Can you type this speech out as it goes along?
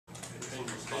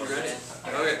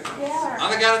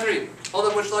count of 3. Hold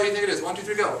up which law you think it is. 1, 2,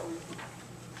 3, go.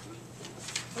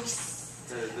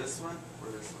 This one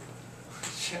or this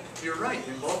one? You're right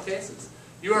in both cases.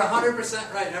 You are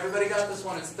 100% right. Everybody got this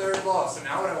one. It's third law. So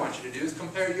now what I want you to do is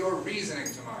compare your reasoning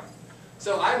to mine.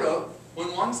 So I wrote,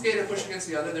 when one skater pushes against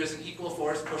the other, there's an equal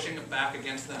force pushing back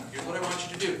against them. Here's what I want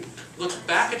you to do. Look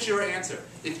back at your answer.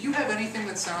 If you have anything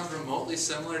that sounds remotely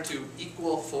similar to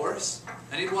equal force,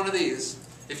 I need one of these.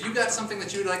 If you got something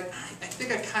that you're like, I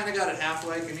think I kind of got it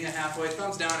halfway, give me a halfway.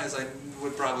 Thumbs down, as I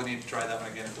would probably need to try that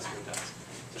one again at this good test.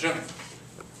 So show me.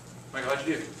 Michael, how'd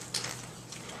you do?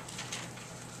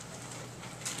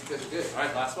 You guys are good. All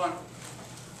right, last one.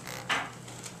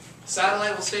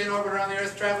 Satellite will stay in orbit around the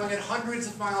Earth, traveling at hundreds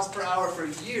of miles per hour for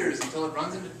years until it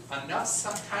runs into enough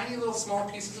some tiny little small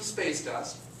pieces of space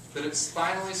dust that it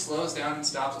finally slows down and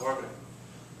stops orbiting.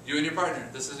 You and your partner.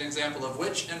 This is an example of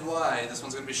which and why. This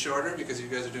one's going to be shorter because you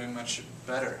guys are doing much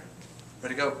better.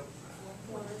 Ready, go.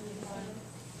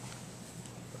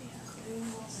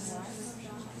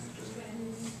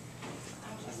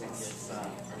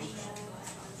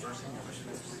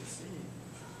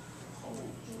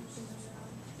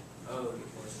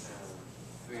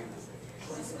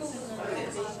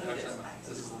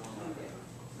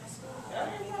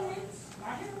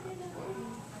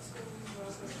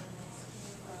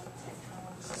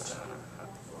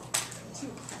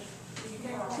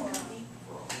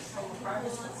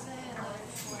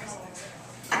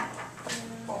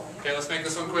 Okay, let's make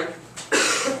this one quick.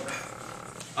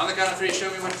 On the count of 3, show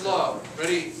me which law.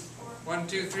 Ready? 1,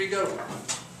 2, 3, go.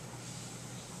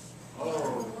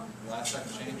 Oh, last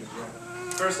second changes. Yeah.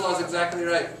 First law is exactly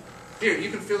right. Here, you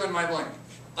can fill in my blank.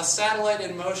 A satellite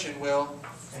in motion will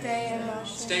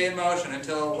stay in motion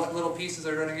until what little pieces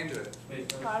are running into it?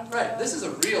 Right, this is a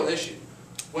real issue.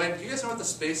 When, do you guys know what the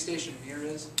space station Mir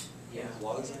is? Yeah.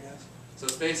 Was, I guess. So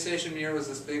Space Station Mir was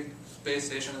this big space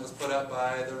station that was put up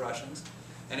by the Russians.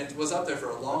 And it was up there for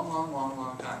a long, long, long,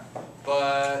 long time.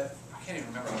 But I can't even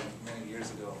remember how many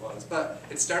years ago it was. But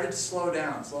it started to slow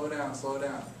down, slow down, slow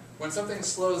down. When something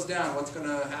slows down, what's going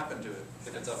to happen to it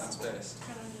if it's up in space?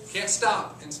 Can't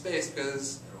stop in space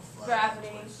because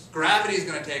gravity is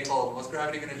going to take hold. What's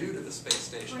gravity going to do to the space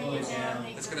station?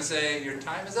 It's going to say, your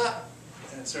time is up.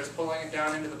 And it starts pulling it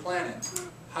down into the planet.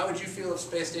 How would you feel if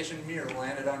Space Station Mir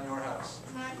landed on your house?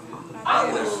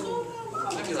 I'd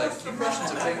be like, you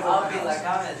Russians are taking over. I'll be like,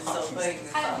 I'm so big.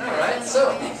 Alright,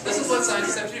 so this is what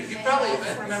scientists have to do. You probably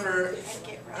remember,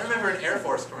 I remember an Air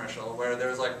Force commercial where there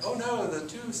was like, oh no, the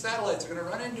 2 satellites are going to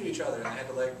run into each other, and they had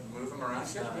to like move them around.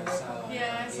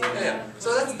 Yeah.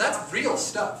 So that's real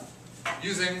stuff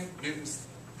using Newton's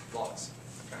laws.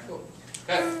 Kind of cool.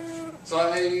 Okay, so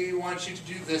I want you to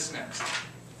do this next.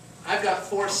 I've got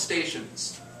 4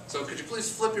 stations. So could you please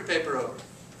flip your paper over?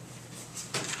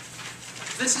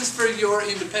 This is for your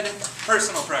independent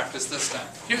personal practice this time.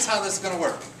 Here's how this is going to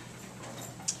work.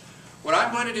 What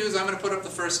I'm going to do is I'm going to put up the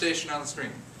first station on the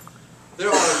screen. There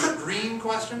are green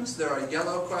questions, there are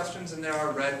yellow questions, and there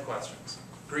are red questions.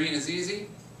 Green is easy,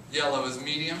 yellow is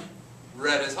medium,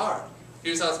 red is hard.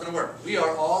 Here's how it's going to work. We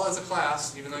are all, as a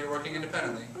class, even though you're working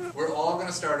independently, we're all going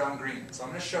to start on green. So I'm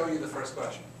going to show you the first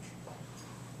question.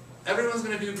 Everyone's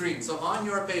going to do green. So on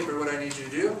your paper, what I need you to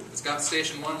do, it's got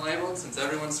station 1 labeled. Since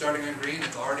everyone's starting on green,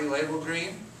 it's already labeled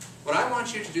green. What I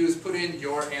want you to do is put in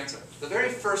your answer. The very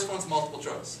first one's multiple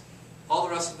choice. All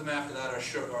the rest of them after that are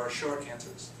short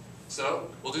answers. So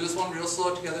we'll do this one real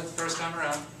slow together the first time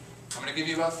around. I'm going to give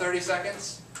you about 30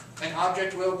 seconds. An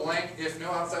object will blank if no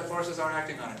outside forces are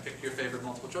acting on it. Pick your favorite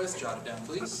multiple choice. Jot it down,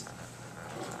 please.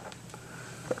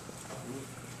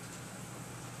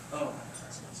 Oh.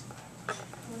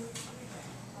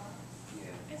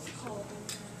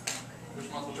 Which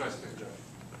multiple choice pick, Joe?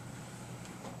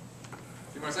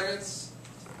 A few more seconds.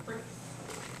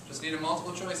 Just need a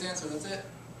multiple choice answer. That's it.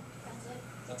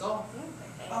 That's all.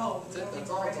 Oh, that's it. That's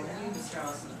all. That's all you need.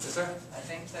 Yes, sir. I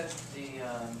think that the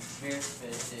Mir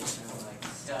space station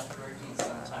stopped working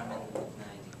sometime in the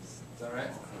 90s. Is that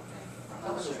right?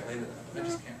 I'm not sure. I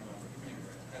just can't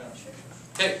remember.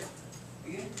 Hey,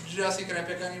 Jesse, can I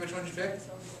pick on you? Which one did you pick?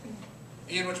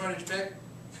 Ian, which one did you pick?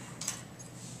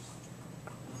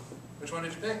 Which one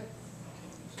did you pick?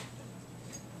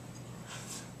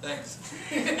 Thanks.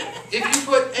 If you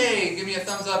put A, give me a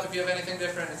thumbs up. If you have anything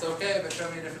different, it's okay, but show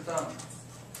me a different thumb.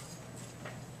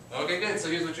 Okay, good. So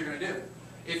here's what you're going to do.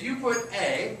 If you put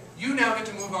A, you now get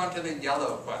to move on to the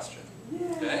yellow question.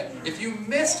 Okay? If you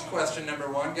missed question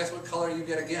number 1, guess what color you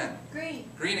get again? Green.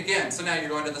 Green again. So now you're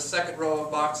going to the second row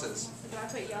of boxes. So do I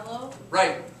put yellow?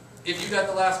 Right. If you got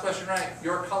the last question right,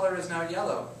 your color is now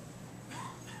yellow.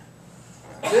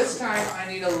 This time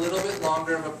I need a little bit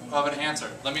longer of an answer.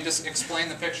 Let me just explain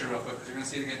the picture real quick because you're going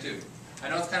to see it again too. I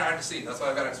know it's kind of hard to see, that's why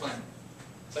I've got to explain it.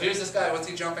 So here's this guy, what's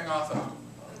he jumping off of?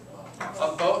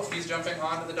 A boat, he's jumping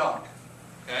onto the dock.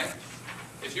 Okay?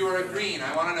 If you were a green,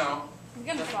 I want to know. I'm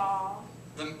gonna fall.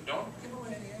 Don't give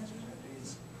away any answers,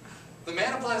 please. The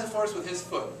man applies a force with his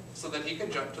foot so that he can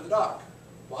jump to the dock.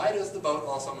 Why does the boat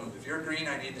also move? If you're green,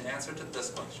 I need the answer to this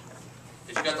question.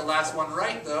 If you got the last one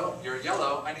right, though, you're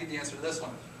yellow, I need the answer to this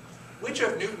one. Which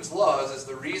of Newton's laws is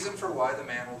the reason for why the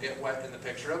man will get wet in the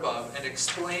picture above? And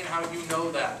explain how you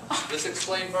know that. This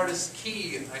explain part is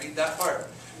key. I need that part.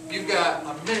 You've got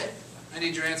a minute. I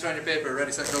need your answer on your paper.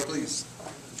 Ready, set, go, please.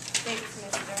 Thanks,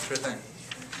 mister. Sure thing.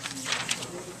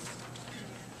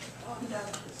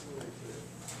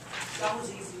 That was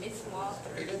easy. It's water.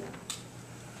 Very good.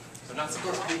 So not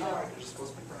supposed to be hard, you're just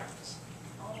supposed to be practice.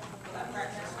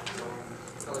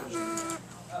 Colors.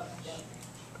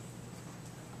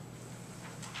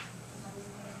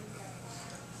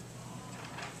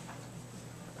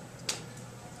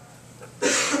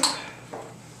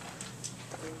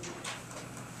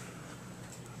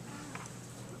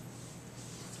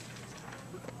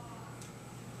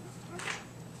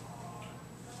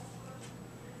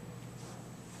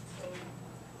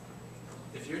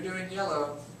 If you're doing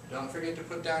yellow, don't forget to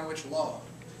put down which law.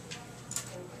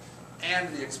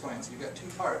 And the explain, so you've got two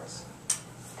parts.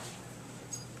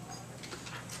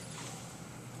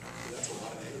 That's a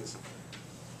lot of A's.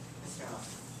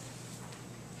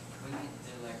 We need to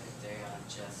do like a day on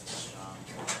just astronomy.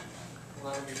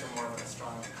 Well, that would be for more of an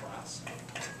astronomy class.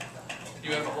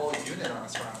 You have a whole unit on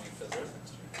astronomy and physics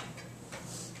next year.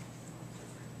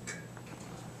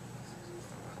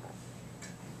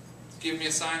 Give me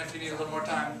a sign if you need a little more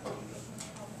time.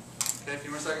 Okay, a few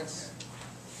more seconds.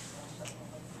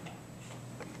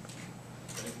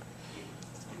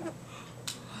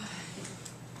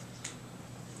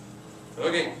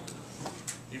 Okay.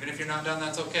 Even if you're not done,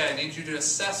 that's okay. I need you to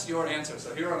assess your answers.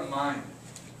 So here are mine.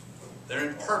 They're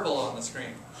in purple on the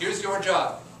screen. Here's your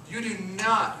job. You do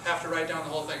not have to write down the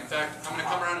whole thing. In fact, I'm going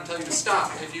to come around and tell you to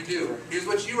stop if you do. Here's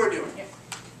what you are doing.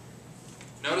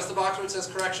 Notice the box where it says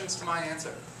corrections to my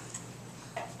answer.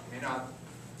 You may not.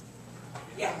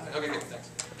 Yeah. Okay, good, thanks.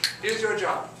 Here's your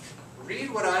job.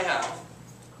 Read what I have,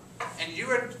 and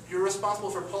you're responsible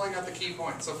for pulling out the key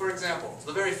points. So for example,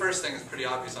 the very first thing is pretty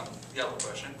obvious on the yellow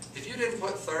question. If you didn't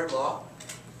put third law,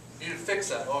 you need to fix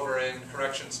that over in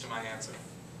corrections to my answer.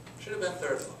 Should have been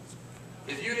third law.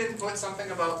 If you didn't put something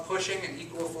about pushing and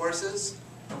equal forces,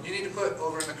 you need to put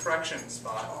over in the correction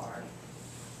spot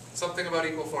something about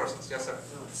equal forces. Yes, sir?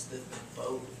 No, it's the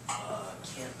boat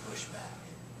can't push back.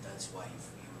 That's why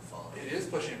you fall. It is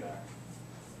pushing back.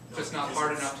 No, Just not because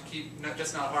hard it's- enough to keep,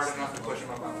 just not hard enough to push them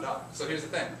up on the dock. So here's the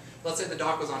thing. Let's say the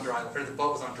dock was on dry, or the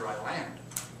boat was on dry land.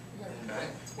 Okay?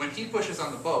 When he pushes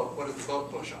on the boat, what does the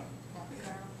boat push on?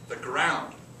 The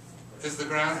ground. Is the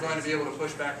ground going to be able to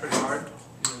push back pretty hard?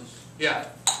 Yeah.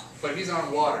 But he's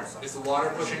on water. Is the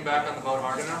water pushing back on the boat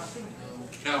hard enough?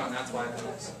 No, and that's why it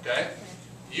moves. Okay?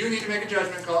 You need to make a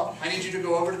judgment call. I need you to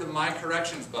go over to the My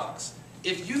Corrections box.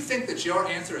 If you think that your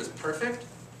answer is perfect,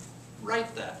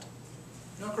 write that.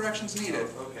 No corrections needed.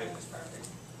 Okay.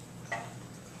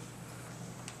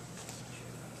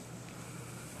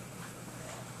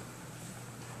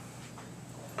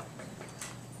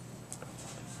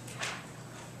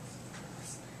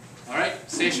 Alright,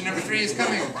 station number 3 is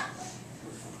coming.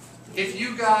 If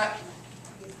you got,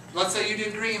 let's say you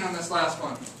did green on this last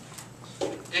one.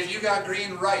 If you got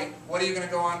green right, what are you going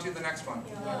to go on to the next one?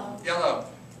 Yellow. Yellow.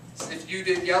 If you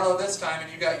did yellow this time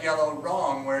and you got yellow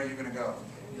wrong, where are you going to go?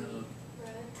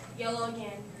 Red. Yellow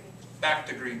again. Back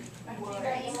to green. Yellow,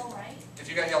 right? If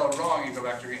you got yellow wrong, you go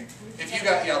back to green. If you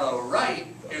got yellow right,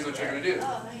 here's what you're going to do.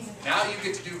 Now you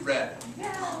get to do red.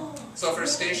 So for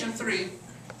station 3,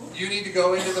 you need to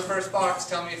go into the first box,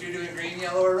 tell me if you're doing green,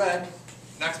 yellow, or red.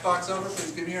 Next box over,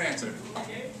 please give me your answer.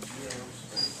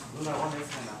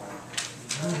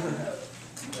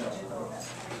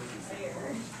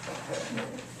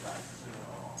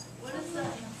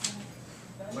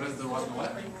 What is the what and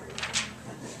what?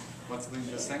 What's the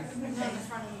this thing?